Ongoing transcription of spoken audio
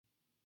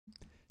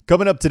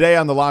Coming up today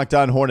on the Locked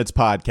On Hornets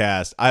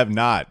podcast, I have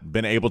not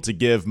been able to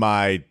give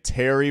my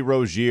Terry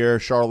Rozier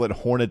Charlotte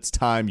Hornets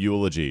time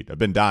eulogy. I've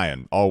been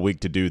dying all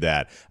week to do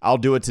that. I'll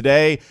do it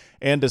today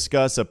and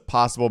discuss a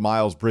possible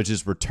Miles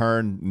Bridges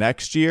return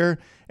next year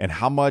and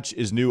how much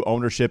is new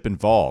ownership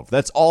involved.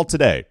 That's all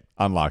today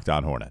on Locked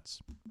On Hornets.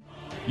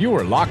 You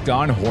are Locked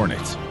On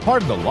Hornets,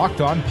 part of the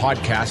Locked On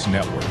Podcast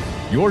Network,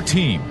 your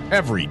team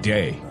every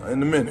day.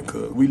 In a minute,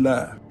 cuz we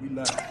live.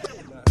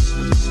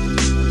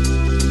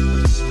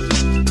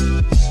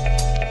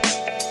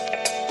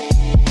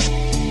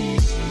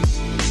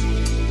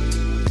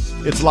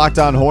 It's Locked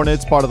On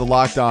Hornets, part of the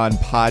Locked On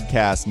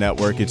Podcast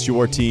Network. It's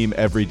your team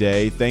every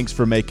day. Thanks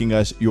for making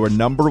us your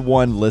number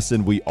one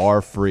listen. We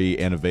are free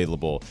and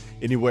available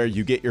anywhere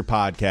you get your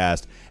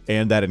podcast,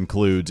 and that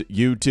includes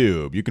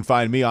YouTube. You can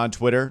find me on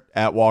Twitter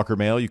at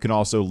WalkerMail. You can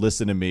also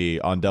listen to me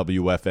on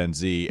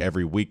WFNZ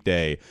every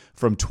weekday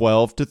from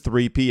 12 to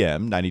 3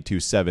 p.m.,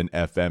 92.7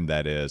 FM,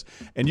 that is.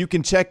 And you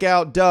can check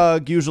out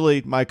Doug,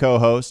 usually my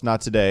co-host,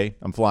 not today.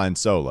 I'm flying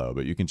solo,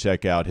 but you can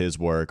check out his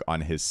work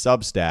on his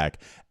Substack,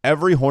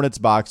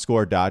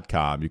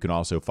 everyhornetsboxscore.com. You can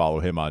also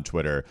follow him on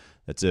Twitter.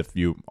 That's if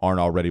you aren't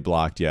already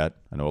blocked yet.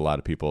 I know a lot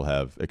of people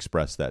have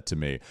expressed that to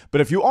me. But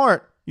if you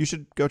aren't, you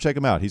should go check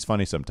him out. He's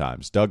funny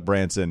sometimes. Doug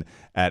Branson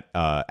at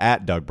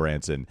Doug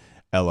Branson,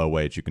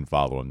 LOH. You can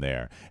follow him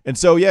there. And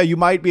so, yeah, you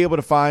might be able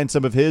to find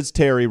some of his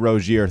Terry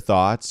Rozier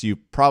thoughts. You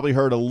probably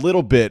heard a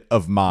little bit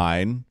of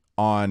mine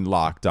on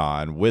Locked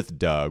On with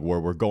Doug, where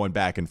we're going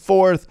back and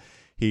forth.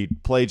 He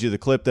played you the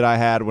clip that I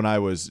had when I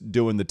was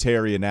doing the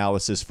Terry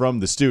analysis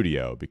from the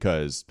studio,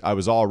 because I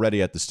was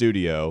already at the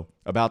studio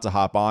about to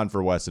hop on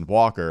for Wes and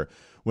Walker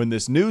when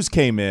this news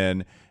came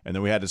in, and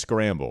then we had to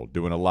scramble,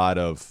 doing a lot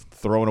of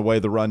throwing away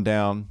the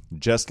rundown,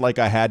 just like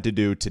I had to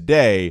do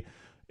today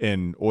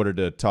in order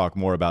to talk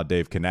more about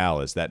Dave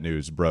Canales. That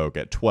news broke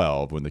at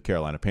 12 when the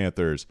Carolina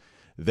Panthers,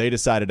 they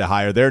decided to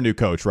hire their new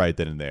coach right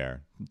then and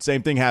there.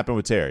 Same thing happened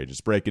with Terry,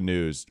 just breaking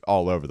news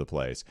all over the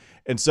place.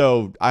 And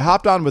so I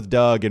hopped on with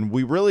Doug, and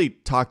we really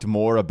talked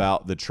more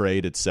about the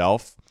trade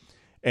itself.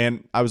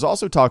 And I was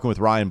also talking with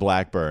Ryan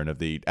Blackburn of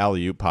the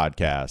Alley Oop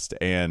podcast,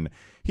 and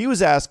he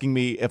was asking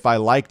me if I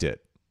liked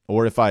it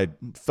or if I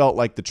felt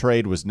like the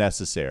trade was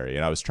necessary.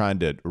 And I was trying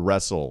to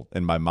wrestle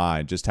in my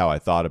mind just how I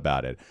thought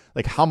about it.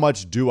 Like, how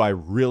much do I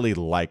really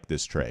like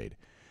this trade?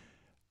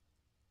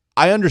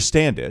 I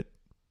understand it.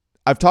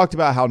 I've talked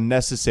about how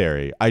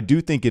necessary I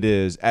do think it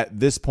is at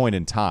this point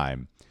in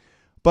time,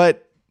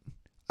 but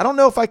I don't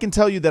know if I can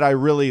tell you that I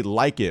really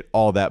like it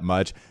all that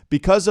much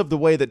because of the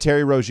way that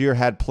Terry Rozier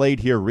had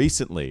played here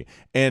recently.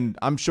 And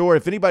I'm sure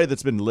if anybody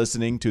that's been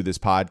listening to this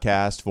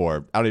podcast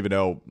for, I don't even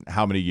know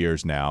how many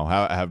years now,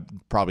 have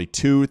probably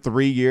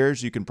 2-3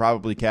 years, you can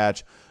probably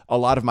catch a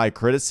lot of my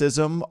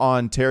criticism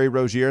on Terry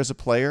Rozier as a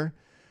player.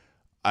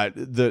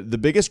 The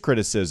biggest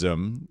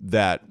criticism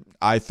that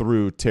I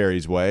threw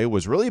Terry's way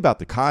was really about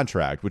the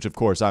contract, which, of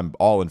course, I'm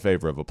all in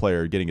favor of a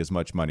player getting as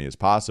much money as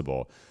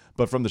possible.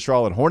 But from the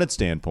Charlotte Hornets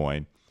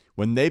standpoint,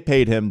 when they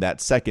paid him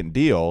that second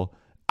deal,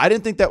 I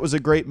didn't think that was a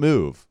great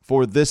move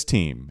for this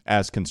team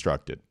as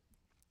constructed.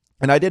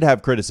 And I did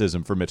have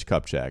criticism for Mitch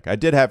Kupchak. I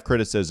did have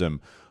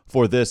criticism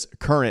for this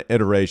current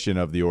iteration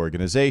of the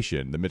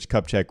organization, the Mitch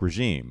Kupchak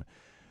regime.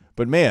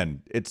 But,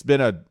 man, it's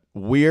been a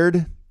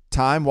weird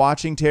time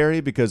watching Terry,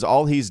 because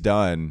all he's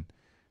done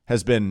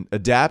has been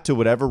adapt to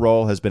whatever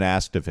role has been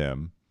asked of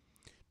him,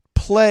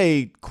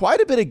 play quite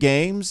a bit of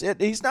games.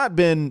 He's not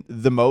been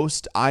the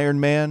most Iron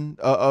Man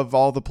of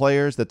all the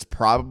players. That's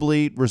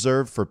probably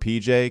reserved for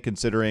PJ,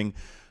 considering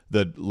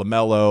the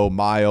LaMelo,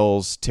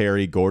 Miles,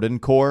 Terry, Gordon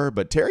core.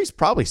 But Terry's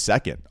probably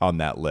second on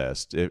that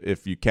list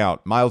if you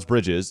count Miles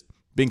Bridges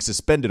being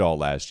suspended all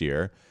last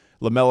year,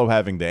 LaMelo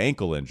having the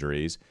ankle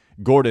injuries,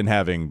 Gordon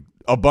having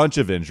a bunch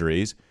of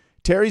injuries.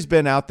 Terry's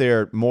been out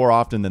there more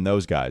often than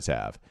those guys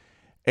have.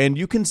 And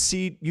you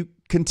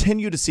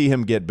continue to see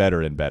him get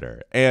better and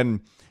better.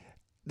 And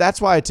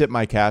that's why I tip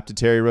my cap to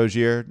Terry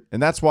Rozier,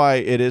 and that's why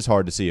it is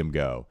hard to see him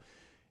go.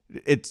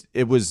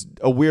 It was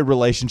a weird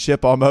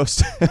relationship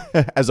almost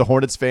as a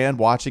Hornets fan,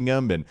 watching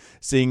him and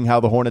seeing how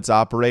the Hornets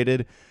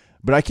operated.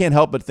 But I can't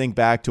help but think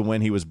back to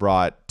when he was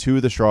brought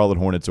to the Charlotte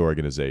Hornets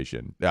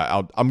organization.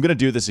 I'm going to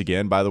do this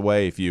again, by the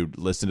way. If you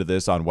listen to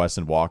this on Wes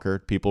and Walker,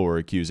 people were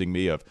accusing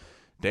me of,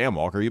 damn,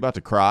 Walker, are you about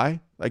to cry?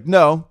 Like,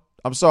 no,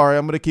 I'm sorry.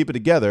 I'm going to keep it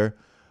together.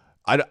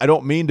 I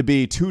don't mean to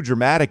be too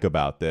dramatic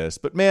about this,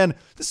 but, man,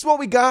 this is what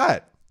we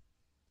got.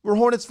 We're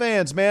Hornets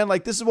fans, man.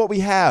 Like, this is what we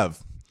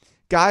have.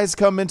 Guys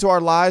come into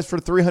our lives for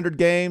 300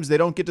 games. They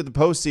don't get to the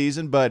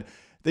postseason, but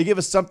they give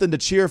us something to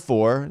cheer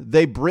for.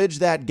 They bridge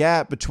that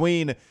gap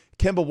between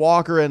Kemba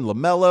Walker and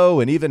LaMelo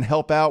and even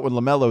help out when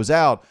LaMelo's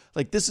out.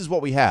 Like, this is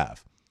what we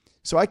have.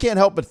 So I can't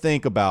help but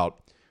think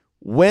about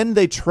when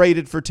they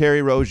traded for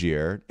Terry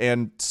Rozier,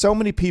 and so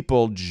many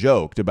people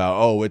joked about,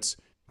 oh, it's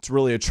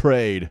really a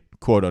trade,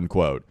 quote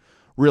unquote.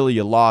 Really,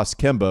 you lost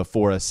Kemba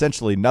for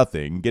essentially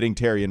nothing. Getting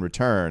Terry in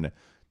return,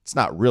 it's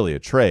not really a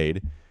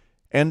trade.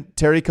 And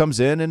Terry comes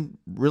in and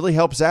really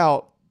helps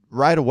out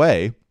right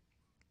away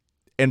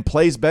and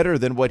plays better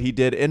than what he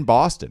did in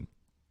Boston.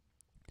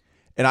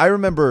 And I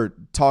remember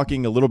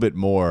talking a little bit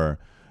more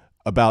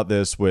about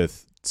this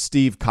with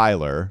Steve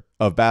Kyler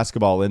of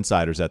Basketball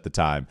Insiders at the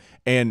time,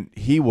 and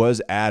he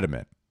was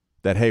adamant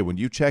that, hey, when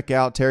you check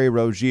out Terry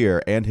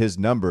Rozier and his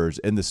numbers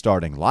in the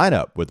starting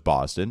lineup with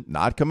Boston,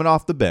 not coming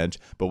off the bench,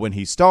 but when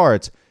he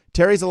starts,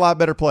 Terry's a lot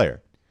better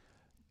player.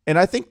 And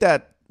I think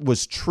that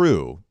was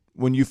true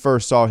when you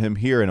first saw him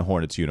here in a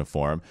Hornets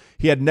uniform.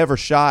 He had never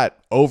shot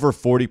over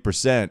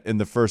 40% in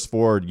the first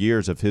 4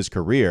 years of his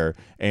career,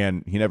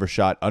 and he never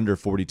shot under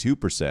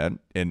 42%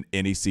 in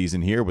any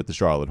season here with the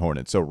Charlotte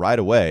Hornets. So right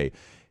away,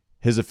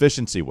 his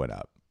efficiency went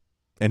up,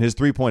 and his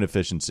three-point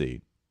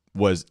efficiency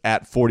was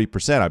at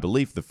 40%, I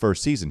believe, the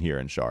first season here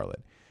in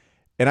Charlotte.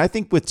 And I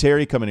think with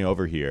Terry coming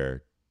over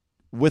here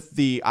with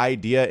the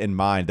idea in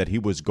mind that he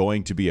was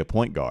going to be a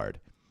point guard,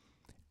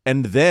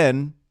 and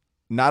then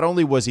not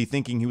only was he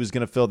thinking he was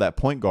going to fill that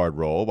point guard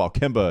role while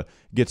Kemba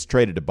gets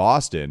traded to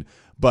Boston,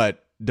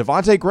 but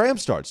Devontae Graham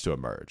starts to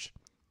emerge.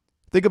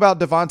 Think about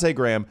Devontae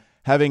Graham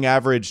having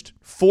averaged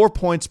 4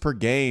 points per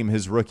game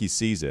his rookie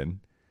season.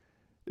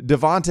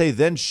 Devontae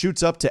then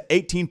shoots up to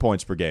 18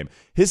 points per game.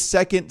 His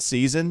second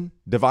season,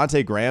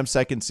 Devontae Graham's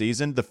second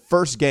season, the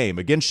first game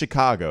against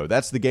Chicago,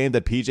 that's the game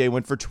that PJ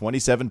went for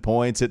 27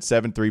 points, hit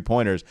 7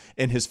 3-pointers.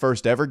 In his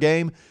first ever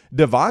game,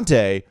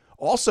 Devontae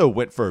also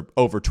went for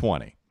over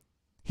 20.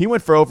 He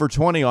went for over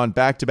 20 on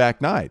back-to-back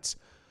nights.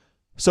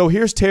 So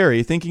here's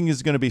Terry thinking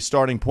he's going to be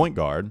starting point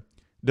guard.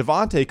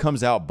 Devontae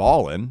comes out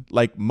balling,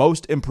 like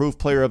most improved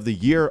player of the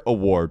year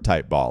award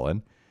type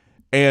balling.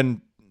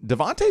 And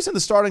Devontae's in the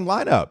starting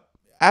lineup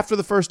after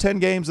the first 10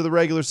 games of the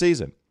regular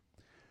season.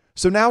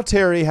 So now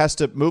Terry has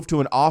to move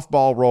to an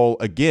off-ball role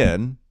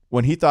again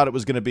when he thought it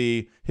was going to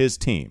be his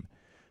team.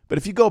 But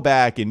if you go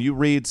back and you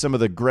read some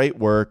of the great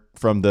work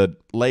from the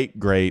late,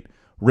 great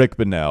Rick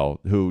Bonnell,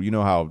 who you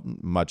know how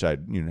much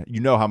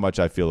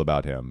I feel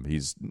about him.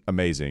 He's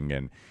amazing,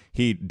 and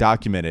he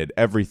documented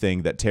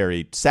everything that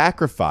Terry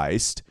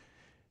sacrificed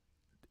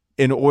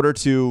in order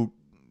to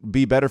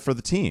be better for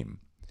the team.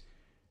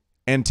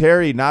 And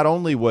Terry, not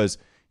only was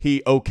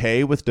he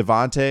okay with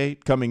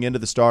Devontae coming into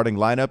the starting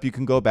lineup, you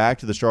can go back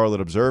to the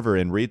Charlotte Observer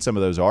and read some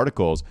of those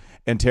articles,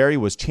 and Terry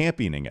was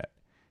championing it.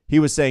 He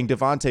was saying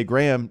Devontae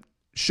Graham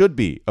should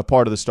be a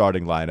part of the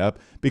starting lineup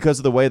because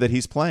of the way that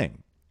he's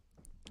playing.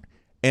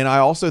 And I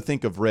also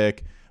think of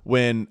Rick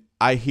when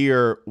I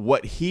hear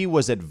what he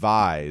was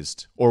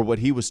advised or what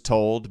he was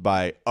told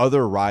by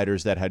other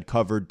writers that had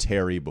covered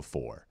Terry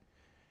before.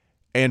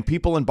 And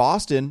people in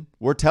Boston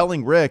were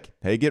telling Rick,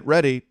 hey, get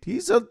ready.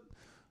 He's a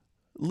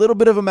little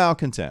bit of a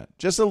malcontent,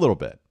 just a little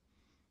bit.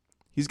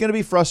 He's going to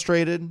be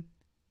frustrated.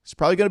 He's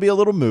probably going to be a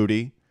little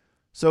moody.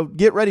 So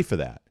get ready for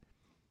that.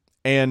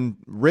 And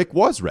Rick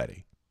was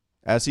ready,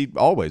 as he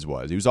always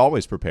was. He was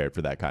always prepared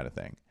for that kind of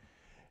thing.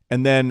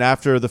 And then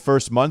after the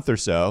first month or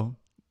so,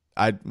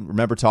 I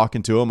remember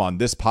talking to him on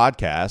this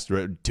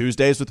podcast,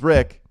 Tuesdays with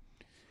Rick.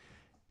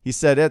 He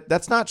said,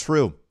 that's not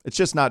true. It's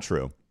just not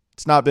true.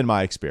 It's not been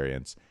my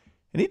experience.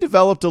 And he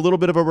developed a little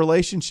bit of a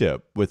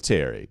relationship with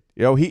Terry.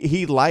 You know,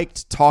 he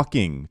liked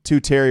talking to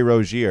Terry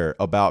Rozier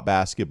about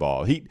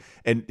basketball.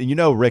 And you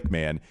know Rick,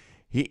 man,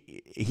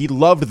 he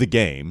loved the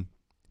game.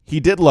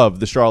 He did love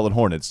the Charlotte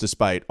Hornets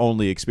despite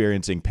only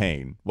experiencing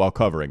pain while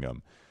covering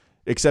them.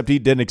 Except he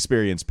didn't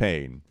experience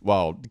pain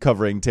while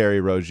covering Terry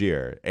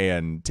Rozier.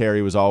 And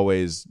Terry was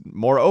always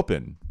more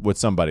open with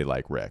somebody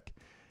like Rick.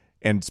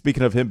 And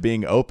speaking of him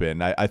being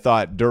open, I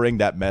thought during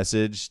that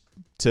message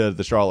to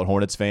the Charlotte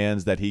Hornets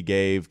fans that he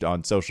gave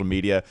on social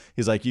media,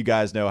 he's like, you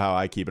guys know how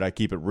I keep it. I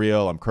keep it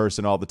real. I'm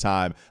cursing all the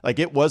time. Like,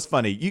 it was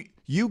funny.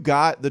 You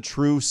got the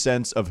true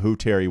sense of who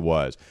Terry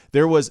was.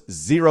 There was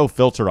zero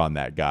filter on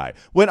that guy.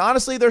 When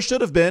honestly, there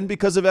should have been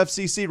because of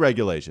FCC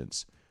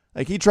regulations.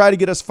 Like, he tried to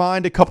get us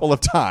fined a couple of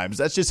times.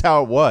 That's just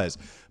how it was.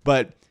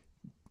 But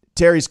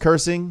Terry's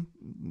cursing,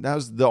 that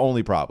was the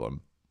only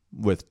problem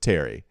with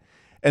Terry.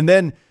 And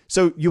then,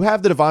 so you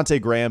have the Devontae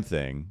Graham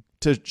thing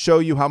to show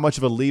you how much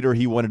of a leader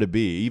he wanted to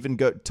be. Even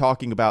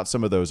talking about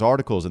some of those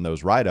articles and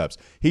those write-ups,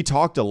 he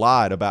talked a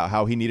lot about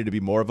how he needed to be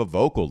more of a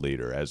vocal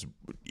leader. As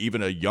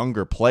even a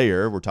younger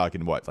player, we're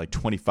talking, like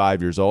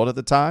 25 years old at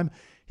the time,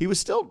 he was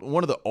still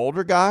one of the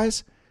older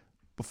guys.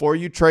 Before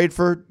you trade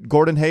for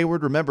Gordon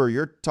Hayward, remember,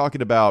 you're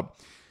talking about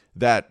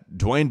that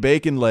Dwayne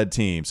Bacon-led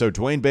team. So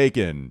Dwayne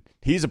Bacon,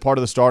 he's a part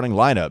of the starting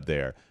lineup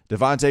there.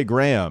 Devontae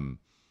Graham,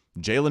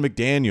 Jalen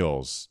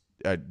McDaniels.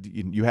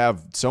 You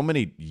have so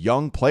many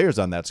young players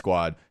on that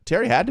squad.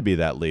 Terry had to be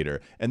that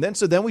leader. And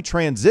then we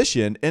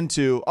transition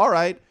into, all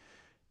right,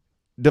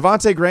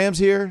 Devontae Graham's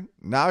here.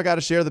 Now I got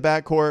to share the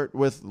backcourt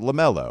with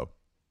LaMelo.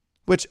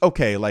 Which,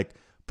 okay, like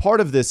part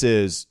of this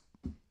is,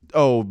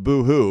 oh,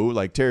 boo-hoo,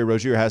 like Terry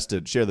Rozier has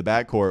to share the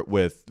backcourt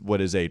with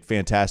what is a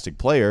fantastic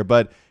player.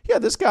 But, yeah,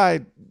 this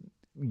guy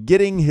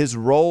getting his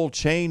role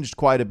changed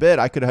quite a bit.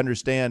 I could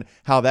understand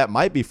how that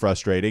might be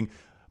frustrating.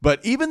 But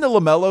even the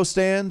LaMelo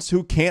stands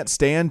who can't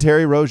stand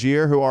Terry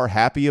Rozier, who are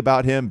happy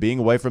about him being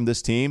away from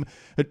this team,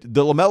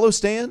 the LaMelo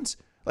stands,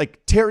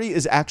 like, Terry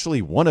is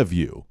actually one of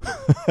you.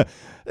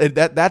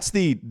 That's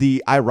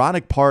the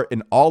ironic part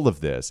in all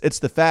of this. It's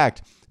the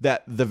fact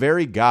that the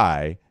very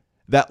guy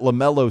that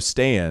LaMelo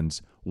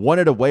stands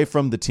wanted away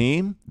from the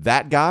team,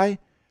 that guy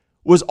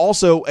was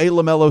also a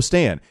LaMelo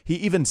stan. He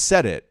even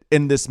said it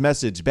in this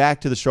message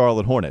back to the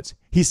Charlotte Hornets.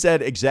 He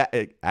said,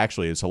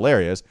 actually, it's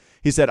hilarious.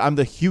 He said, "I'm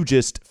the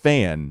hugest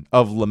fan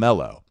of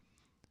LaMelo."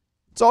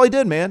 That's all he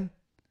did, man.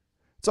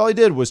 That's all he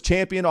did was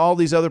champion all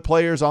these other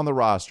players on the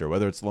roster,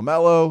 whether it's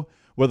LaMelo,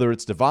 whether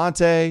it's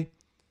Devontae,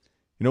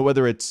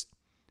 whether it's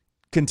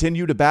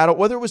continue to battle,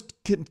 whether it was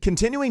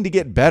continuing to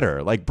get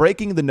better, like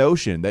breaking the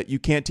notion that you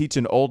can't teach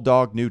an old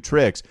dog new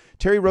tricks.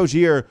 Terry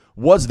Rozier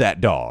was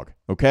that dog,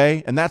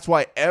 okay? And that's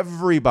why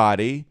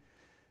everybody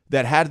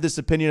that had this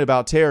opinion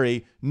about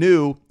Terry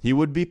knew he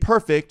would be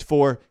perfect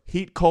for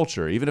Heat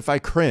culture. Even if I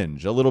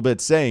cringe a little bit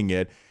saying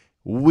it,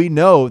 we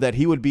know that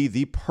he would be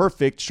the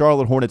perfect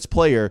Charlotte Hornets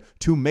player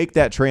to make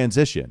that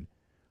transition.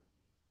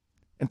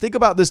 And think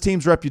about this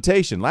team's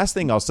reputation. Last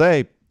thing I'll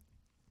say,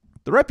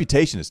 the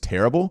reputation is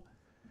terrible.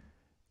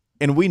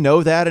 And we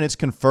know that, and it's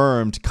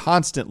confirmed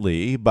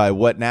constantly by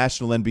what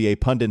national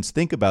NBA pundits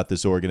think about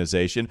this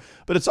organization,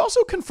 but it's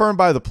also confirmed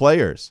by the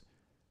players.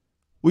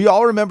 We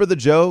all remember the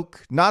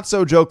joke, not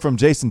so joke from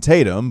Jason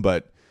Tatum,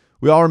 but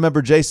we all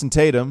remember Jason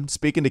Tatum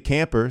speaking to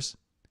campers,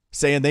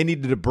 saying they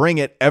needed to bring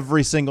it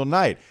every single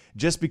night.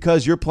 Just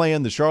because you're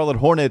playing the Charlotte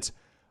Hornets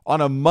on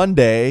a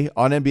Monday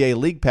on NBA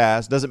League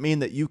Pass doesn't mean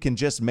that you can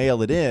just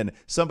mail it in.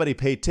 Somebody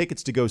paid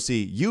tickets to go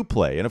see you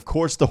play. And of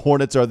course, the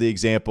Hornets are the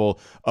example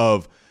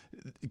of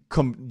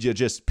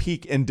just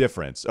peak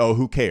indifference. Oh,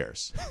 who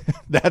cares?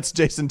 That's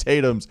Jason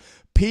Tatum's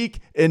peak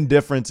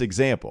indifference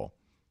example.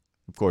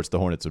 Of course, the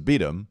Hornets would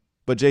beat him,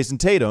 but Jason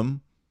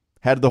Tatum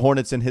had the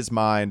Hornets in his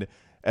mind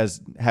as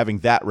having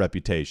that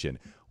reputation.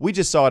 We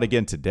just saw it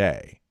again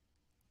today.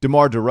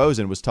 DeMar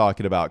DeRozan was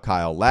talking about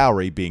Kyle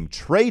Lowry being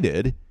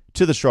traded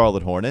to the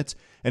Charlotte Hornets,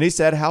 and he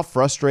said how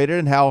frustrated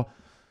and how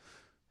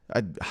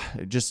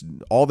just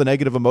all the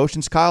negative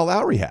emotions Kyle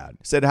Lowry had.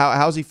 Said,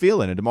 how's he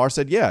feeling? And DeMar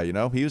said, yeah,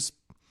 he was,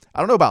 I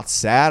don't know about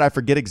sad. I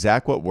forget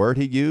exact what word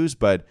he used,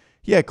 but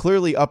yeah,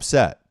 clearly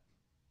upset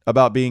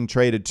about being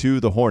traded to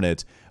the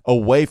Hornets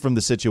away from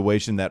the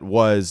situation that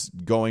was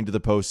going to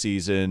the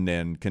postseason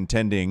and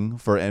contending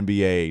for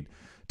NBA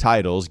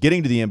titles,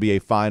 getting to the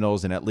NBA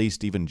Finals, and at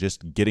least even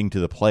just getting to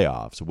the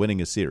playoffs, winning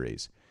a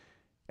series.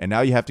 And now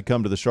you have to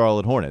come to the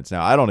Charlotte Hornets.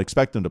 Now, I don't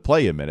expect them to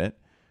play a minute,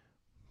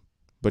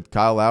 but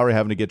Kyle Lowry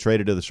having to get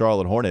traded to the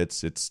Charlotte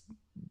Hornets, it's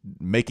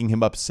making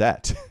him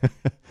upset.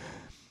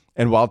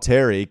 And while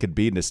Terry could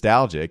be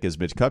nostalgic, as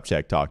Mitch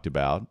Kupchak talked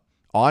about,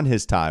 on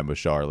his time with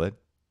Charlotte,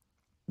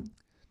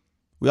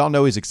 we all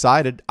know he's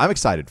excited. I'm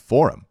excited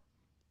for him.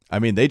 I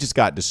mean, they just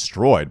got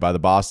destroyed by the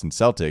Boston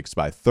Celtics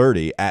by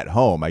 30 at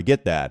home. I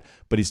get that,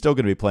 but he's still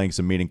going to be playing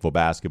some meaningful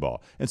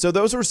basketball. And so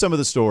those were some of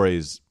the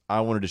stories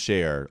I wanted to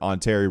share on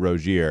Terry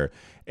Rozier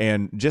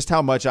and just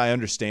how much I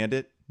understand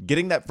it.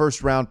 Getting that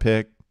first-round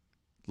pick,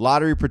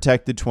 lottery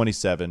protected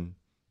 27,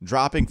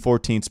 dropping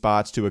 14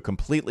 spots to a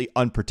completely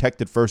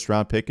unprotected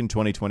first-round pick in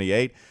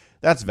 2028,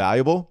 that's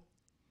valuable.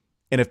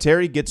 And if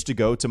Terry gets to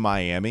go to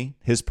Miami,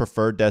 his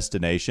preferred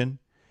destination,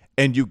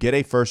 and you get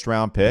a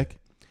first-round pick,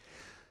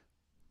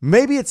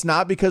 maybe it's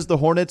not because the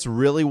Hornets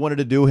really wanted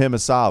to do him a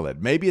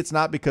solid. Maybe it's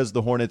not because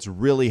the Hornets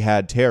really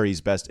had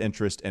Terry's best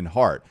interest in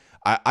heart.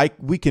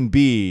 We can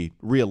be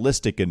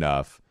realistic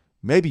enough.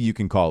 Maybe you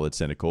can call it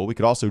cynical. We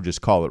could also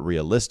just call it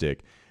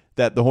realistic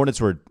that the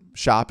Hornets were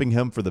shopping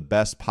him for the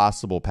best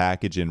possible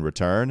package in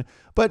return.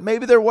 But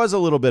maybe there was a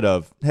little bit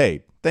of,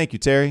 hey, thank you,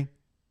 Terry.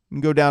 You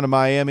can go down to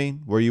Miami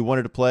where you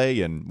wanted to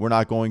play, and we're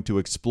not going to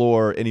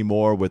explore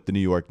anymore with the New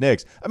York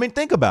Knicks. I mean,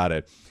 think about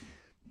it.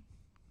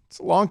 It's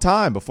a long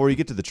time before you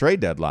get to the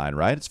trade deadline,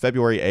 right? It's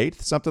February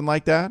 8th, something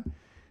like that.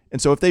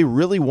 And so if they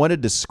really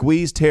wanted to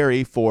squeeze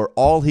Terry for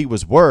all he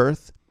was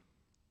worth,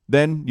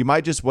 then you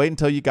might just wait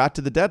until you got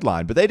to the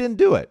deadline. But they didn't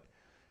do it.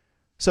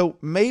 So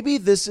maybe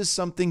this is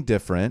something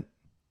different.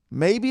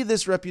 Maybe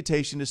this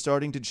reputation is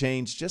starting to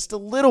change just a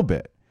little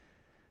bit,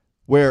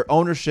 where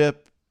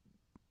ownership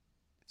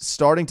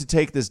starting to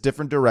take this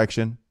different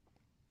direction,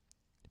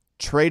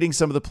 trading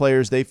some of the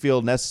players they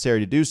feel necessary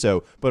to do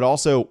so, but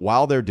also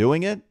while they're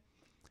doing it,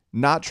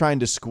 not trying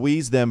to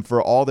squeeze them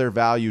for all their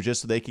value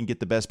just so they can get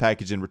the best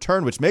package in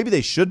return, which maybe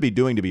they should be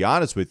doing, to be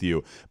honest with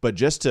you. But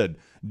just to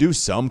do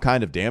some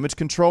kind of damage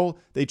control,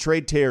 they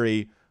trade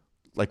Terry,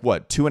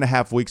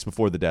 2.5 weeks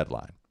before the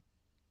deadline.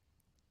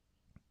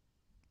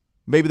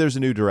 Maybe there's a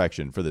new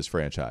direction for this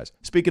franchise.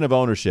 Speaking of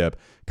ownership,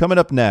 coming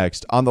up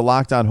next on the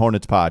Locked On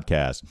Hornets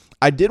podcast,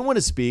 I did want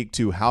to speak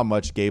to how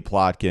much Gabe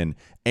Plotkin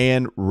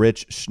and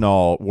Rich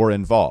Schnall were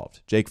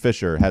involved. Jake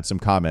Fisher had some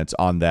comments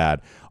on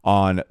that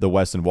on the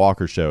Weston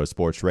Walker Show,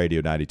 Sports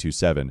Radio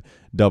 92.7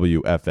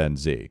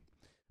 WFNZ.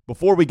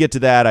 Before we get to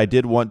that, I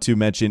did want to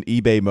mention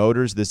eBay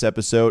Motors. This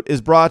episode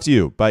is brought to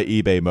you by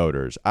eBay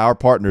Motors. Our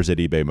partners at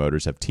eBay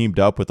Motors have teamed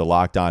up with the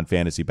Locked On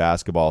Fantasy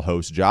Basketball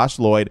host Josh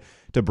Lloyd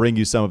to bring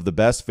you some of the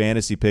best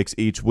fantasy picks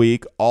each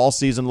week, all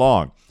season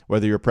long.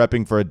 Whether you're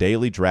prepping for a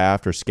daily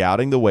draft or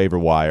scouting the waiver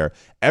wire,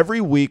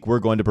 every week we're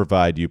going to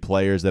provide you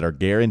players that are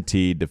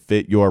guaranteed to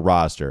fit your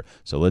roster.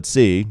 So let's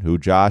see who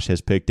Josh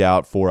has picked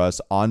out for us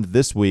on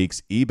this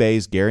week's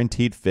eBay's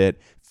Guaranteed Fit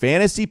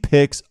Fantasy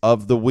Picks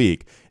of the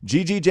Week.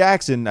 GG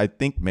Jackson, I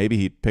think maybe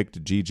he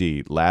picked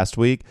GG last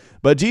week,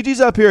 but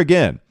GG's up here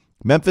again.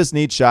 Memphis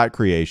needs shot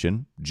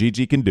creation.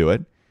 GG can do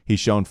it. He's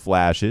shown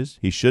flashes.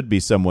 He should be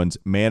someone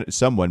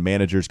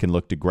managers can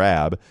look to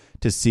grab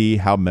to see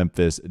how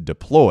Memphis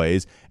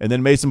deploys. And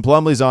then Mason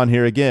Plumlee's on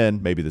here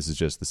again. Maybe this is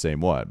just the same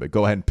one, but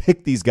go ahead and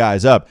pick these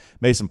guys up.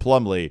 Mason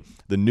Plumlee,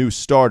 the new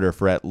starter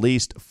for at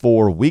least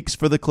 4 weeks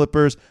for the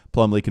Clippers.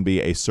 Plumlee can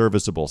be a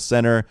serviceable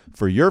center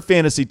for your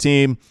fantasy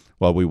team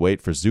while we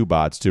wait for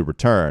Zubats to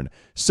return.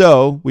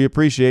 So we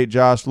appreciate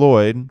Josh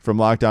Lloyd from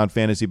Locked On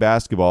Fantasy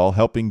Basketball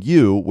helping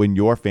you win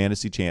your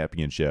fantasy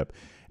championship.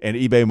 And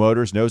eBay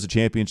Motors knows a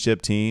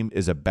championship team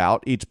is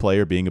about each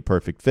player being a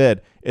perfect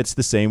fit. It's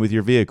the same with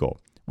your vehicle.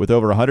 With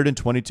over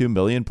 122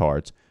 million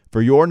parts,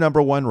 for your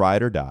number one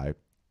ride or die,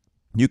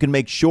 you can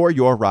make sure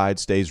your ride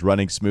stays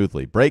running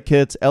smoothly. Brake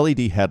kits, LED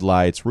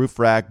headlights, roof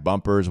rack,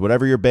 bumpers,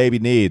 whatever your baby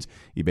needs,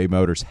 eBay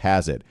Motors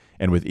has it.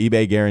 And with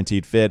eBay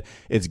Guaranteed Fit,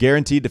 it's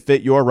guaranteed to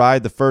fit your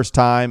ride the first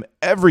time,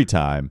 every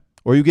time,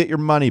 or you get your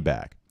money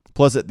back.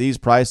 Plus, at these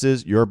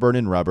prices, you're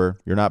burning rubber,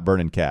 you're not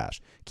burning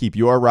cash. Keep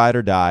your ride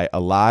or die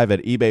alive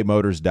at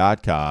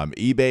ebaymotors.com.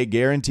 eBay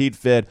Guaranteed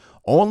Fit,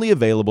 only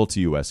available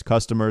to U.S.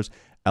 customers.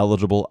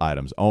 Eligible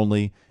items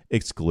only.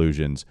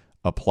 Exclusions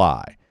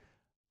apply.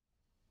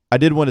 I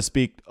did want to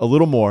speak a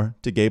little more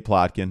to Gabe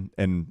Plotkin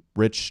and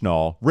Rich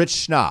Schnall. Rich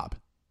Schnob.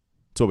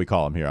 That's what we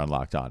call him here on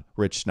Locked On.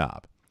 Rich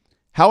Schnob.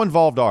 How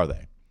involved are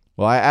they?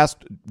 Well, I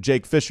asked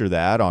Jake Fisher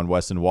that on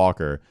Weston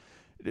Walker.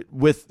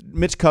 With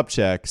Mitch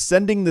Kupchak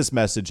sending this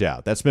message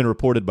out, that's been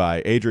reported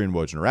by Adrian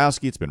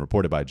Wojnarowski, it's been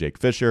reported by Jake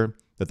Fisher,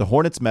 that the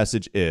Hornets'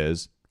 message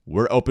is,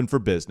 we're open for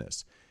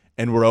business.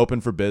 And we're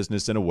open for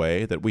business in a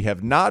way that we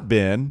have not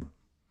been,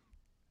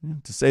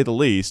 to say the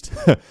least,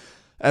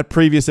 at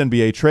previous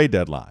NBA trade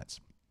deadlines.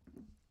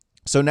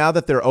 So now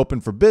that they're open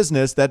for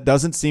business, that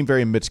doesn't seem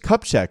very Mitch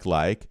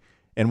Kupchak-like.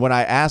 And when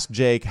I asked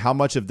Jake how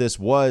much of this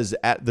was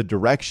at the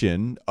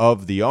direction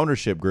of the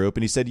ownership group,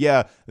 and he said,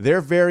 yeah,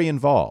 they're very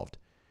involved.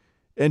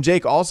 And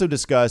Jake also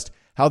discussed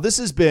how this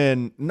has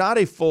been not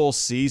a full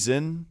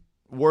season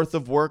worth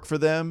of work for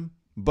them,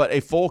 but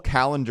a full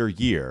calendar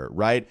year,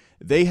 right?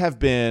 They have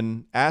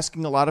been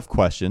asking a lot of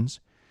questions.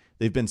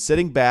 They've been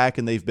sitting back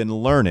and they've been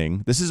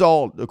learning. This is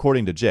all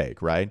according to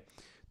Jake, right?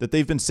 That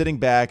they've been sitting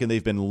back and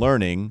they've been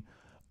learning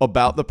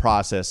about the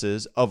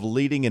processes of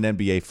leading an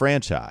NBA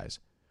franchise,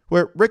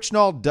 where Rick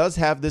Schnall does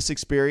have this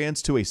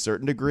experience to a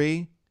certain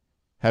degree,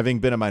 having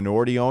been a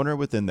minority owner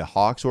within the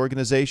Hawks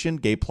organization.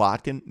 Gabe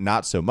Plotkin,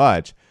 not so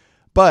much,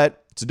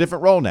 but it's a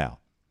different role now.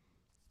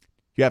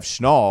 You have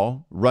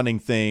Schnall running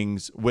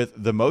things with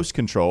the most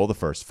control the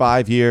first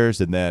 5 years,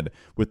 and then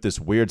with this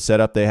weird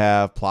setup they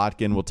have,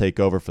 Plotkin will take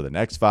over for the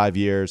next 5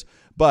 years,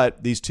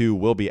 but these two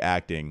will be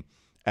acting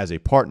as a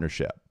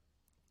partnership.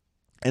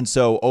 And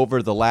so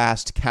over the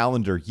last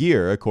calendar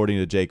year, according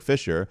to Jake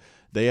Fisher,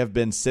 they have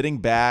been sitting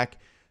back,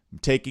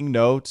 taking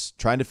notes,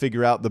 trying to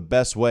figure out the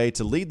best way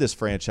to lead this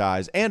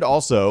franchise, and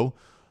also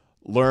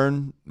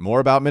learn more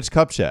about Mitch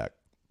Kupchak,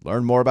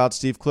 learn more about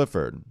Steve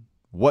Clifford,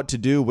 what to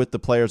do with the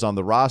players on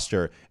the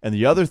roster. And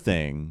the other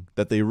thing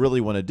that they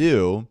really want to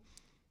do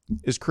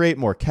is create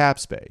more cap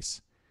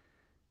space.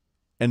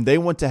 And they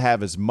want to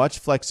have as much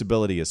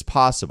flexibility as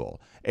possible.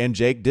 And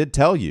Jake did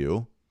tell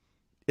you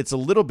it's a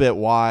little bit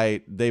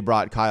why they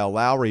brought Kyle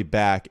Lowry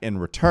back in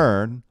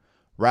return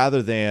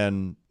rather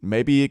than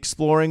maybe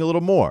exploring a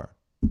little more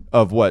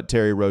of what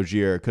Terry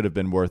Rozier could have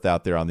been worth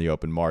out there on the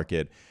open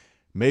market.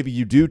 Maybe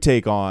you do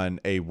take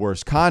on a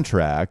worse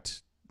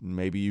contract.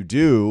 Maybe you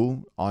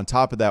do, on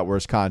top of that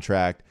worse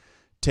contract,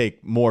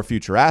 take more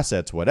future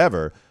assets,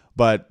 whatever.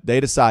 But they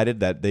decided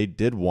that they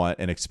did want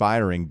an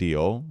expiring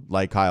deal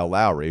like Kyle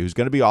Lowry, who's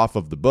going to be off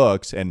of the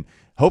books, and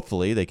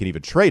hopefully they can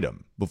even trade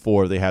him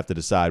before they have to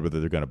decide whether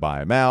they're going to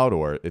buy him out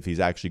or if he's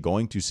actually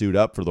going to suit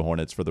up for the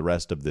Hornets for the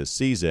rest of this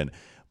season.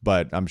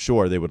 But I'm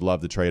sure they would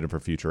love to trade him for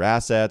future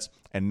assets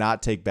and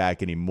not take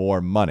back any more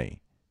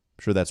money.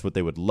 I'm sure that's what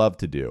they would love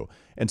to do.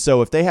 And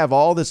so if they have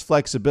all this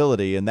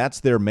flexibility and that's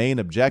their main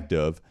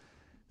objective,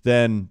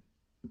 then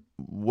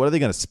what are they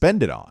going to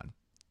spend it on?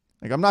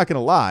 Like, I'm not going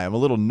to lie, I'm a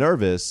little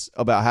nervous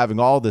about having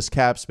all this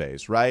cap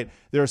space, right?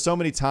 There are so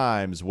many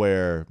times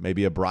where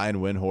maybe a Brian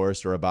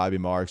Windhorst or a Bobby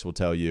Marks will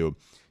tell you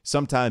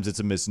sometimes it's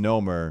a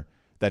misnomer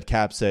that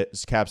cap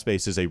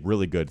space is a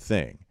really good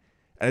thing.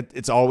 And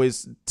it's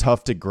always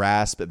tough to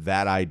grasp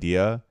that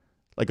idea.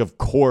 Like, of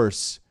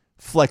course,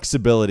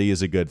 flexibility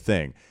is a good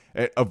thing.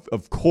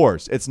 Of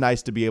course, it's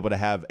nice to be able to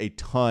have a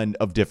ton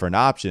of different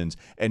options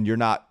and you're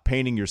not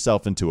painting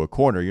yourself into a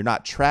corner. You're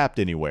not trapped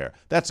anywhere.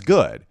 That's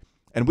good.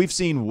 And we've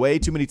seen way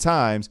too many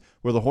times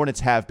where the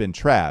Hornets have been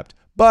trapped.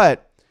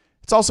 But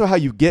it's also how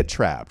you get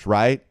trapped,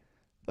 right?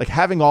 Like,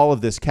 having all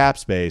of this cap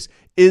space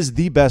is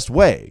the best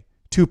way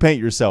to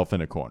paint yourself in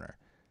a corner.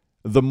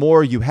 The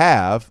more you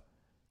have,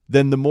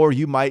 then the more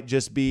you might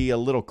just be a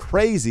little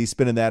crazy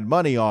spending that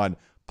money on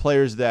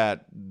players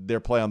that their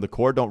play on the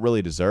court don't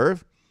really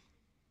deserve.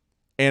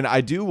 And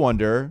I do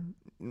wonder,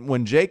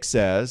 when Jake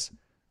says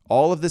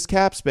all of this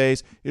cap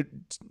space,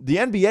 the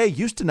NBA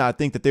used to not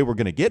think that they were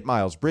going to get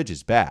Miles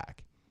Bridges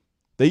back.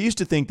 They used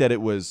to think that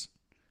it was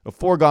a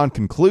foregone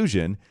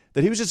conclusion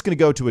that he was just going to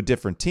go to a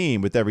different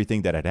team with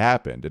everything that had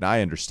happened. And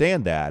I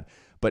understand that.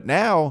 But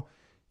now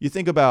you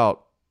think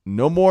about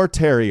no more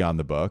Terry on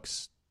the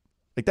books.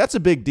 Like, that's a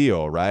big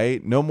deal,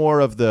 right? No more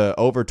of the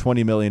over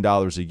 $20 million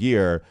a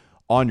year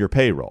on your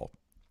payroll.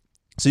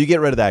 So you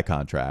get rid of that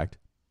contract.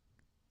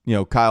 You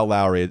know, Kyle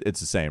Lowry, it's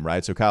the same,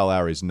 right? So Kyle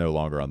Lowry is no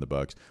longer on the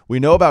books. We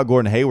know about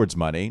Gordon Hayward's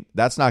money.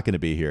 That's not going to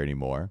be here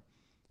anymore.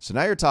 So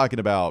now you're talking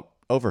about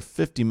over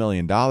 $50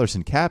 million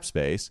in cap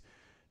space,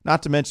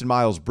 not to mention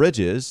Miles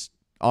Bridges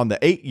on the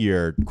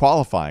 8-year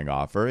qualifying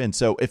offer. And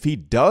so if he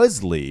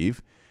does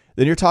leave,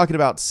 then you're talking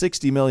about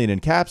 $60 million in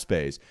cap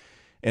space.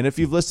 And if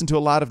you've listened to a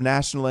lot of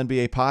national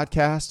NBA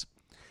podcasts,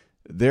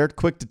 they're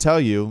quick to tell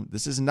you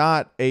this is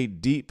not a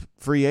deep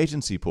free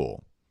agency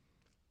pool.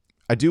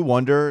 I do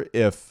wonder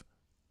if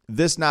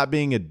this not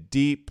being a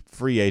deep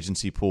free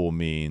agency pool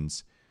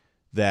means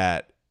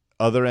that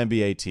other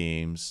NBA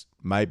teams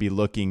might be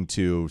looking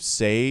to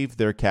save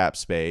their cap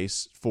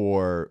space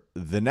for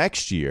the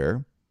next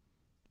year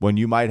when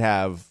you might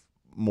have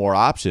more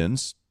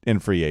options in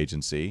free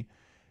agency.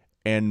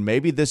 And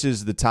maybe this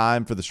is the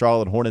time for the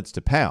Charlotte Hornets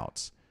to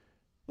pounce.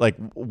 Like,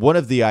 one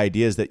of the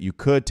ideas that you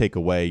could take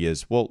away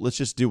is, well, let's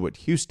just do what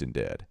Houston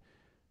did.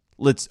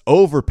 Let's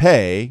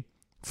overpay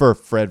for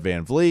Fred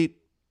VanVleet,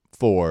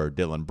 for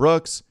Dylan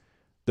Brooks.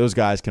 Those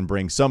guys can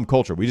bring some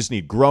culture. We just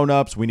need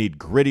grown-ups. We need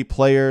gritty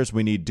players.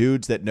 We need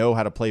dudes that know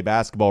how to play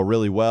basketball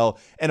really well.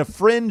 And a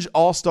fringe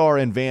all-star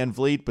in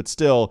VanVleet, but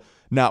still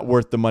not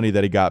worth the money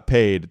that he got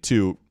paid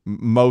to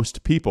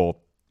most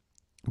people.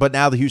 But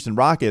now the Houston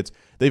Rockets,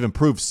 they've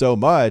improved so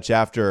much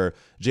after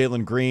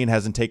Jalen Green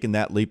hasn't taken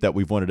that leap that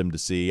we've wanted him to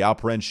see.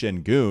 Alperen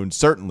Şengün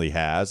certainly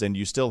has, and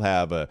you still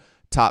have a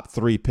top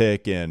 3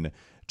 pick in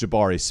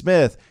Jabari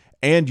Smith,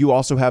 and you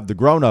also have the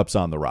grown-ups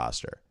on the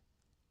roster.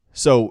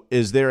 So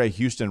is there a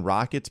Houston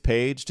Rockets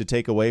page to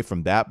take away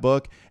from that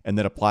book and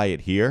then apply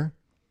it here?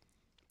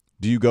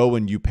 Do you go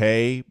and you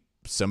pay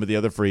some of the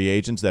other free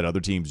agents that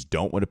other teams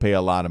don't want to pay a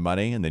lot of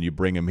money, and then you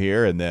bring them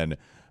here and then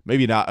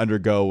maybe not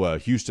undergo a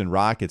Houston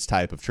Rockets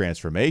type of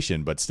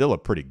transformation, but still a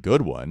pretty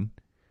good one?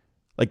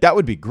 Like, that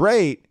would be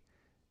great,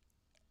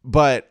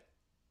 but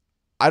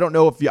I don't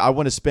know if I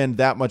want to spend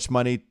that much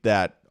money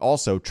that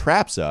also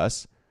traps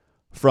us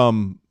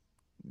from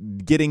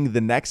getting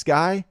the next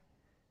guy.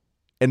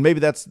 And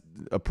maybe that's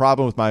a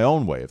problem with my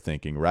own way of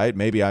thinking, right?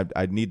 Maybe I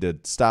need to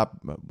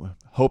stop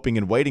hoping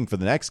and waiting for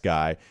the next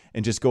guy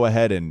and just go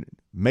ahead and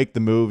make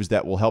the moves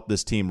that will help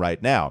this team right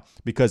now.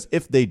 Because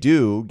if they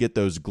do get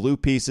those glue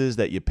pieces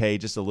that you pay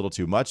just a little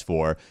too much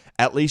for,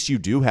 at least you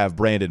do have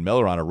Brandon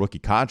Miller on a rookie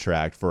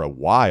contract for a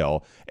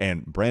while,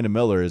 and Brandon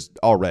Miller is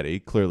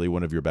already clearly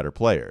one of your better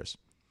players.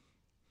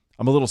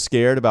 I'm a little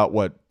scared about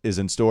what is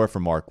in store for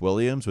Mark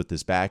Williams with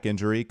this back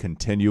injury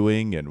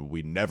continuing, and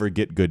we never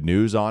get good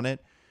news on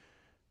it.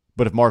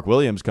 But if Mark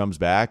Williams comes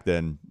back,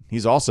 then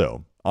he's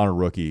also on a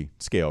rookie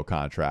scale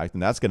contract,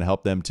 and that's going to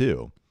help them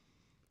too.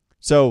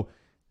 So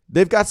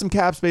they've got some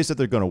cap space that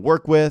they're going to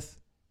work with.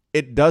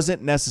 It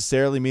doesn't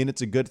necessarily mean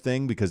it's a good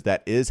thing, because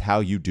that is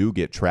how you do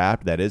get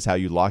trapped. That is how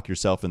you lock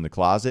yourself in the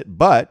closet.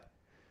 But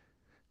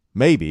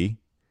maybe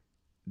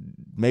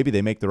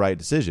they make the right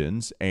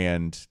decisions,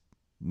 and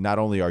not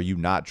only are you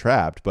not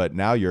trapped, but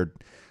now you're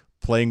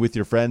playing with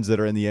your friends that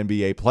are in the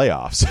NBA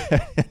playoffs.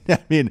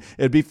 I mean,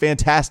 it'd be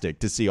fantastic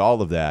to see all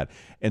of that.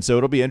 And so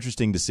it'll be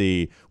interesting to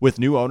see, with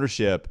new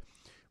ownership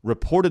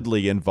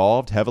reportedly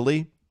involved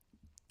heavily,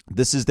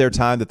 this is their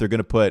time that they're going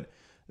to put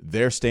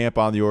their stamp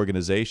on the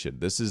organization.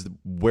 This is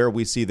where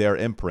we see their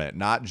imprint,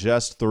 not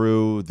just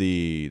through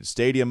the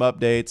stadium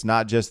updates,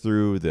 not just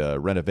through the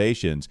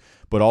renovations,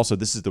 but also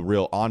this is the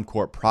real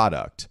on-court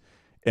product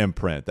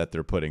imprint that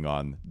they're putting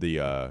on the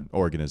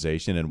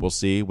organization. And we'll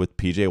see with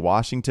PJ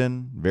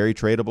Washington, very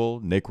tradable,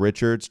 Nick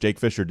Richards. Jake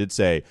Fisher did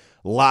say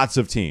lots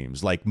of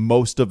teams, like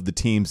most of the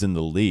teams in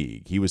the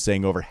league, he was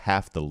saying over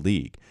half the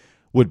league,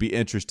 would be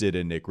interested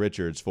in Nick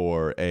Richards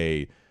for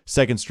a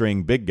second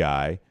string big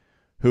guy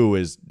who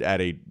is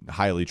at a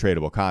highly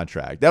tradable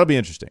contract. That'll be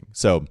interesting.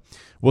 So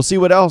we'll see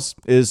what else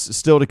is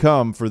still to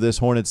come for this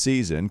Hornets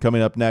season.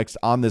 Coming up next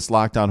on this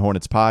Locked On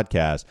Hornets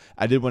podcast,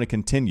 I did want to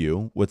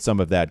continue with some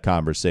of that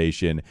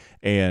conversation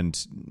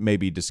and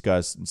maybe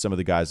discuss some of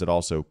the guys that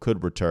also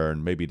could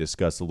return, maybe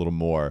discuss a little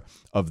more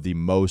of the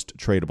most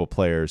tradable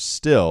players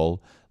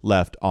still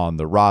left on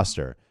the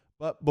roster.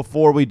 But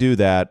before we do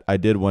that, I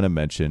did want to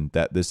mention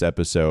that this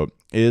episode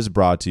is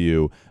brought to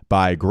you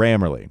by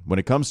Grammarly. When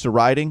it comes to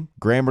writing,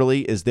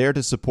 Grammarly is there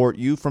to support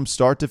you from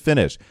start to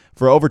finish.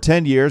 For over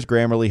 10 years,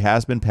 Grammarly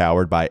has been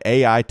powered by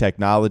AI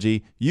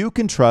technology you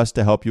can trust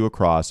to help you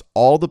across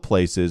all the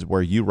places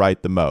where you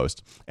write the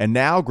most. And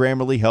now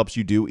Grammarly helps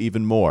you do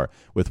even more.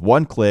 With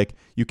one click,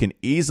 you can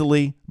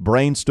easily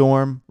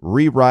brainstorm,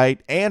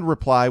 rewrite, and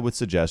reply with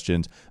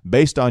suggestions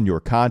based on your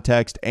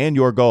context and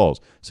your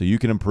goals, so you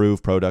can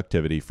improve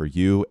productivity for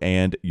you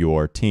and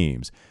your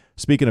teams.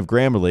 Speaking of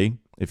Grammarly,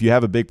 if you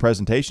have a big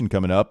presentation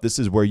coming up, this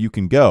is where you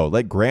can go.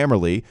 Let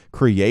Grammarly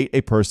create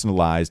a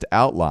personalized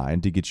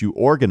outline to get you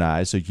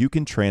organized so you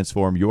can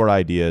transform your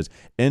ideas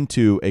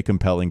into a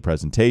compelling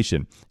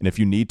presentation. And if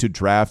you need to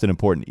draft an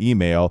important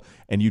email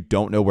and you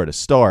don't know where to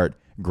start,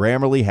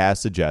 Grammarly has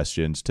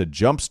suggestions to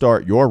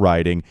jumpstart your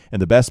writing.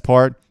 And the best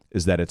part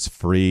is that it's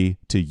free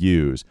to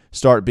use.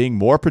 Start being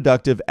more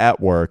productive at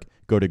work.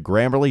 Go to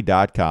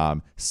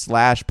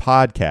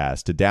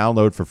Grammarly.com/podcast to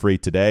download for free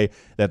today.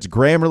 That's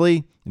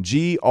Grammarly,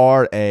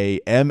 Grammarly,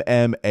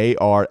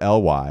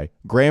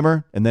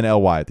 grammar, and then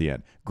L-Y at the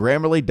end.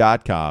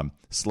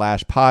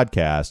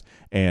 Grammarly.com/podcast,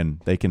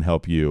 and they can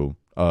help you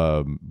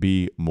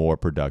be more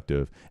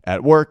productive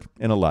at work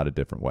in a lot of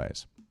different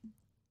ways.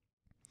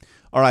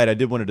 All right, I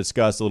did want to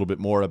discuss a little bit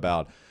more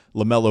about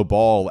LaMelo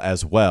Ball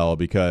as well,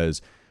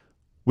 because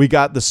we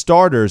got the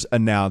starters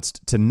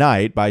announced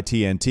tonight by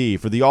TNT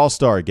for the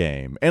All-Star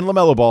game. And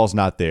LaMelo Ball's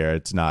not there.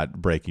 It's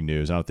not breaking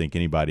news. I don't think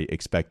anybody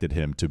expected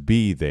him to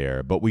be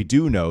there. But we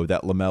do know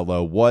that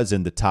LaMelo was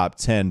in the top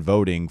 10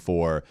 voting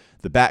for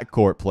the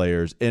backcourt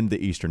players in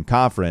the Eastern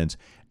Conference.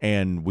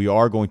 And we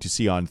are going to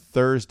see on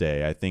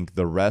Thursday, I think,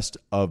 the rest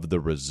of the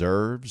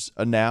reserves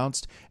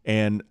announced.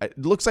 And it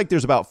looks like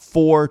there's about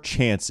 4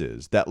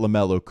 chances that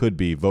LaMelo could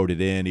be voted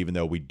in, even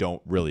though we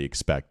don't really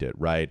expect it,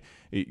 right?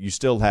 You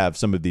still have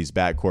some of these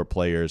backcourt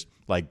players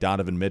like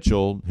Donovan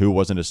Mitchell, who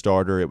wasn't a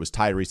starter. It was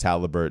Tyrese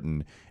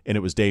Halliburton, and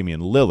it was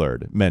Damian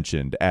Lillard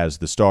mentioned as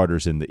the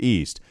starters in the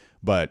East.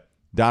 But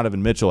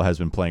Donovan Mitchell has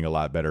been playing a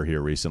lot better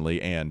here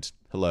recently, and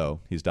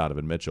hello, he's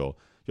Donovan Mitchell.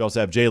 You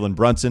also have Jalen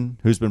Brunson,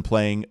 who's been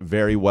playing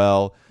very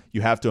well.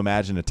 You have to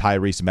imagine a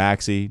Tyrese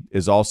Maxey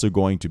is also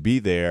going to be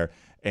there,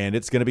 and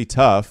it's going to be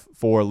tough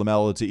for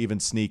LaMelo to even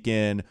sneak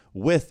in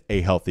with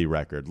a healthy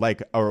record,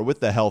 or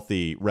with a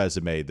healthy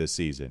resume this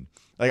season.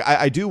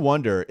 I do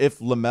wonder if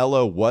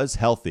LaMelo was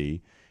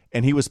healthy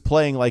and he was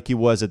playing like he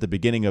was at the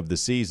beginning of the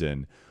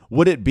season,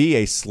 would it be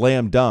a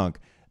slam dunk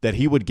that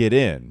he would get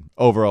in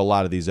over a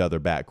lot of these other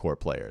backcourt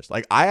players?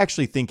 I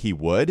actually think he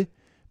would,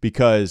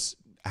 because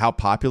how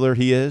popular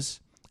he is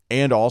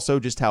and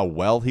also just how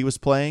well he was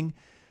playing.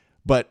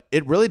 But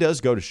it really does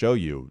go to show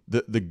you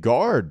the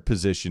guard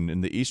position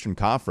in the Eastern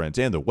Conference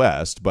and the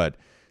West, but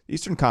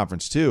Eastern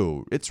Conference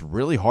too, it's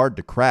really hard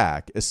to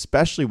crack,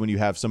 especially when you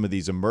have some of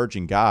these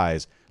emerging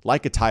guys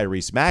like a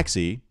Tyrese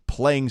Maxey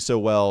playing so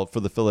well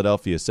for the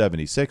Philadelphia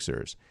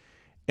 76ers.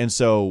 And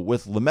so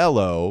with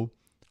LaMelo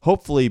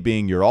hopefully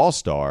being your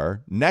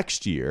all-star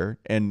next year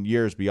and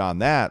years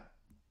beyond that,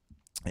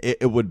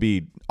 it would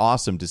be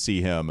awesome to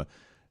see him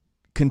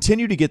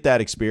continue to get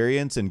that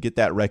experience and get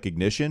that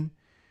recognition.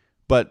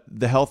 But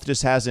the health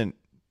just hasn't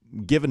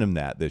given him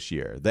that this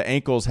year. The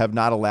ankles have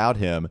not allowed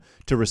him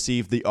to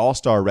receive the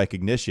all-star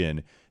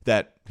recognition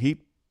that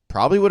he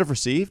probably would have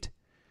received.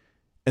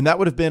 And that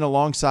would have been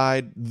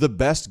alongside the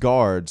best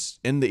guards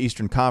in the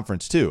Eastern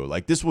Conference too.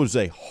 This was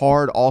a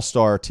hard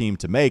all-star team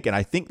to make, and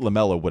I think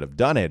LaMelo would have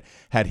done it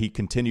had he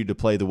continued to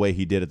play the way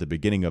he did at the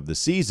beginning of the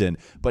season.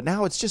 But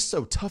now it's just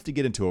so tough to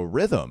get into a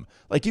rhythm.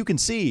 You can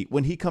see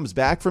when he comes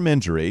back from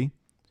injury,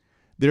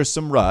 there's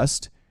some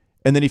rust,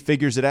 and then he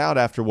figures it out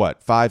after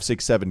 5,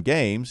 6, 7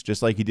 games,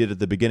 just like he did at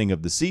the beginning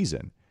of the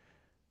season.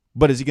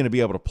 But is he going to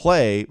be able to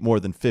play more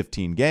than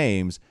 15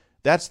 games?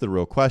 That's the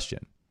real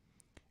question.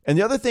 And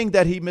the other thing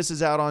that he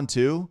misses out on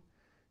too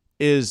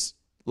is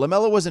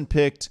LaMelo wasn't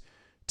picked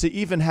to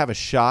even have a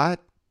shot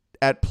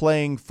at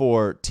playing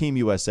for Team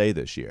USA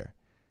this year.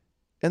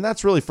 And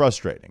that's really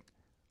frustrating.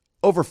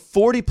 Over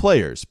 40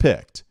 players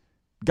picked.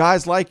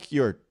 Guys like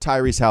your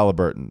Tyrese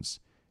Halliburtons.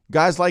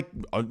 Guys like,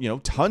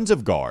 tons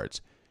of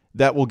guards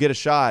that will get a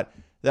shot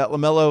that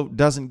LaMelo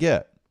doesn't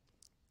get.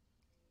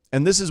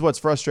 And this is what's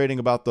frustrating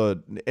about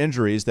the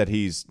injuries that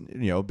he's,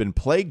 been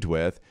plagued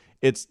with.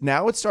 It's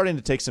starting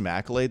to take some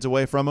accolades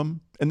away from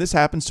him. And this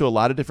happens to a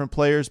lot of different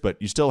players,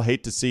 but you still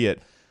hate to see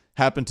it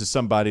happen to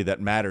somebody that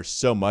matters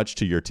so much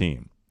to your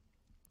team.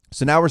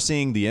 So now we're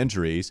seeing the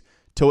injuries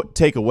to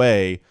take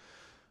away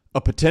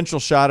a potential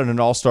shot at an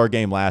all-star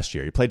game last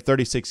year. He played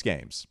 36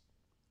 games.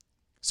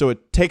 So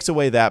it takes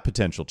away that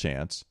potential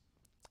chance,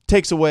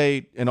 takes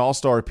away an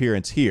all-star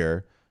appearance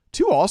here,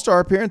 2 all-star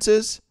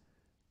appearances.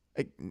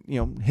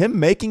 Him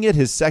making it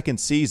his second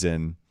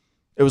season,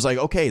 it was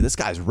okay, this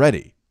guy's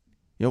ready.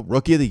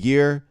 Rookie of the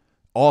year,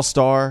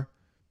 all-star,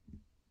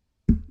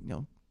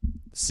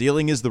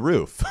 ceiling is the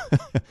roof.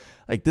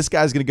 This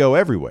guy's going to go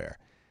everywhere.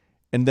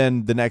 And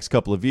then the next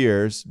couple of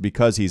years,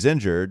 because he's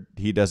injured,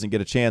 he doesn't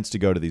get a chance to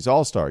go to these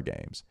all-star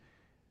games.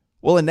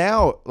 Well, and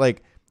now,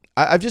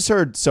 I've just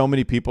heard so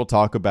many people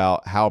talk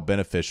about how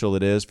beneficial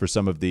it is for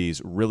some of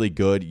these really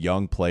good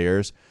young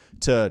players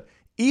to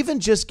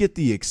even just get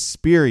the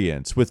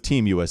experience with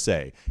Team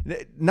USA.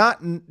 And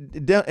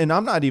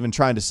I'm not even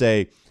trying to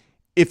say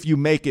if you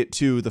make it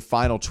to the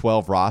final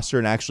 12 roster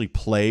and actually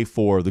play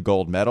for the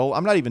gold medal.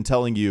 I'm not even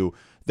telling you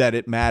that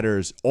it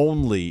matters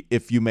only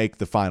if you make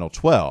the final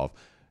 12.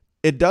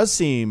 It does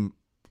seem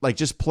like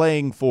just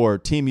playing for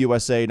Team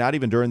USA, not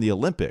even during the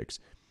Olympics,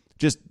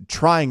 just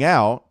trying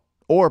out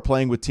or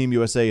playing with Team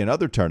USA in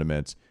other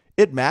tournaments,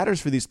 it matters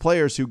for these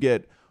players who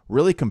get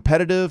really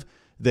competitive.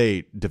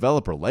 They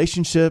develop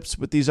relationships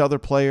with these other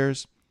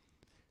players.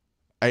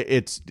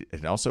 It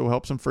also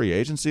helps them free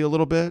agency a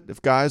little bit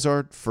if guys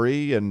are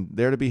free and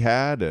there to be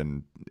had,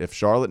 and if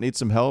Charlotte needs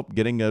some help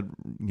getting a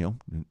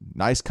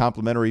nice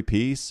complimentary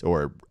piece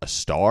or a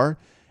star,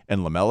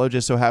 and LaMelo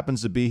just so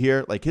happens to be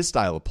here, like his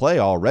style of play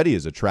already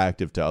is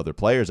attractive to other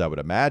players, I would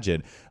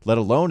imagine, let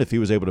alone if he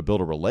was able to build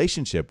a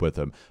relationship with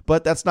them.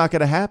 But that's not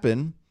going to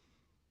happen.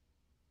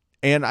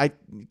 And I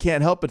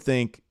can't help but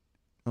think,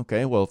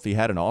 okay, well, if he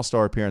had an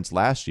all-star appearance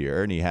last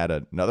year and he had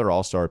another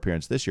all-star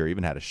appearance this year,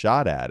 even had a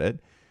shot at it,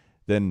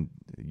 then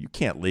you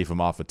can't leave him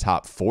off a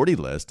top 40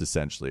 list,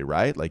 essentially,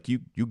 right? Like you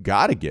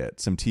got to get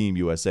some Team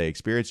USA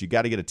experience. You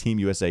got to get a Team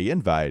USA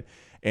invite.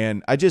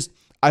 And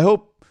I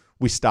hope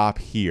we stop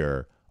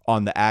here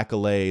on the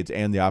accolades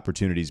and the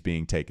opportunities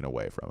being taken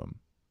away from him.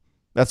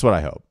 That's what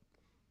I hope.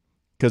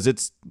 Because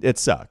it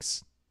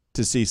sucks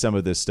to see some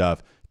of this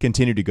stuff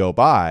continue to go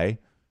by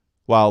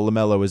while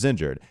LaMelo is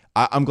injured.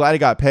 I'm glad he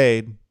got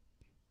paid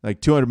like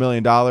 $200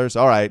 million.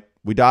 All right,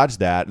 we dodged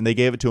that. And they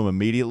gave it to him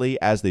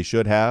immediately, as they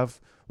should have,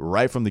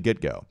 right from the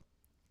get-go.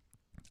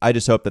 I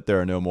just hope that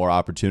there are no more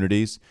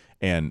opportunities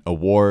and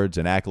awards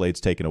and accolades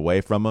taken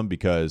away from him,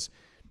 because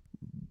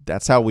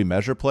that's how we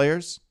measure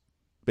players,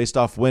 based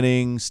off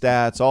winning,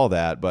 stats, all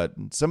that. But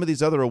some of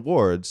these other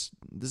awards,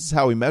 this is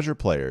how we measure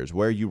players,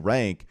 where you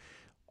rank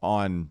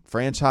on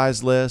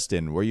franchise list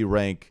and where you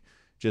rank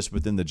just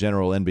within the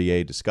general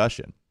NBA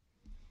discussion.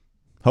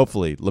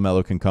 Hopefully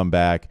LaMelo can come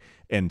back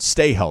and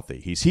stay healthy.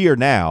 He's here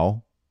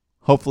now.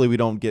 Hopefully we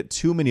don't get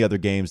too many other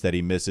games that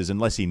he misses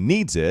unless he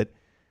needs it.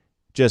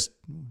 Just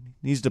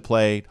needs to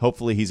play.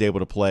 Hopefully he's able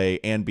to play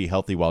and be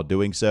healthy while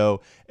doing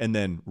so, and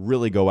then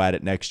really go at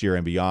it next year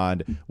and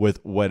beyond with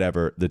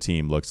whatever the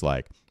team looks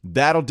like.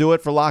 That'll do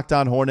it for Locked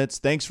On Hornets.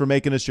 Thanks for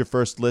making us your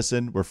first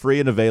listen. We're free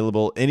and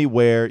available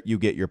anywhere you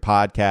get your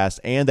podcast,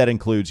 and that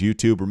includes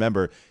YouTube.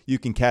 Remember, you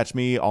can catch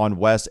me on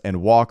Wes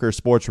and Walker,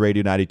 Sports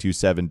Radio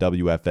 92.7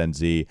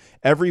 WFNZ,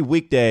 every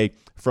weekday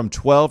from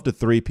 12 to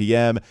 3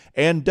 p.m.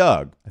 And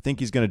Doug, I think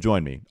he's going to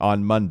join me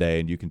on Monday,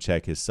 and you can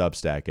check his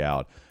Substack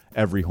out,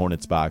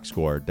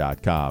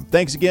 everyhornetsboxscore.com.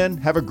 Thanks again.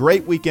 Have a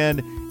great weekend,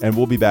 and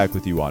we'll be back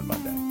with you on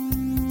Monday.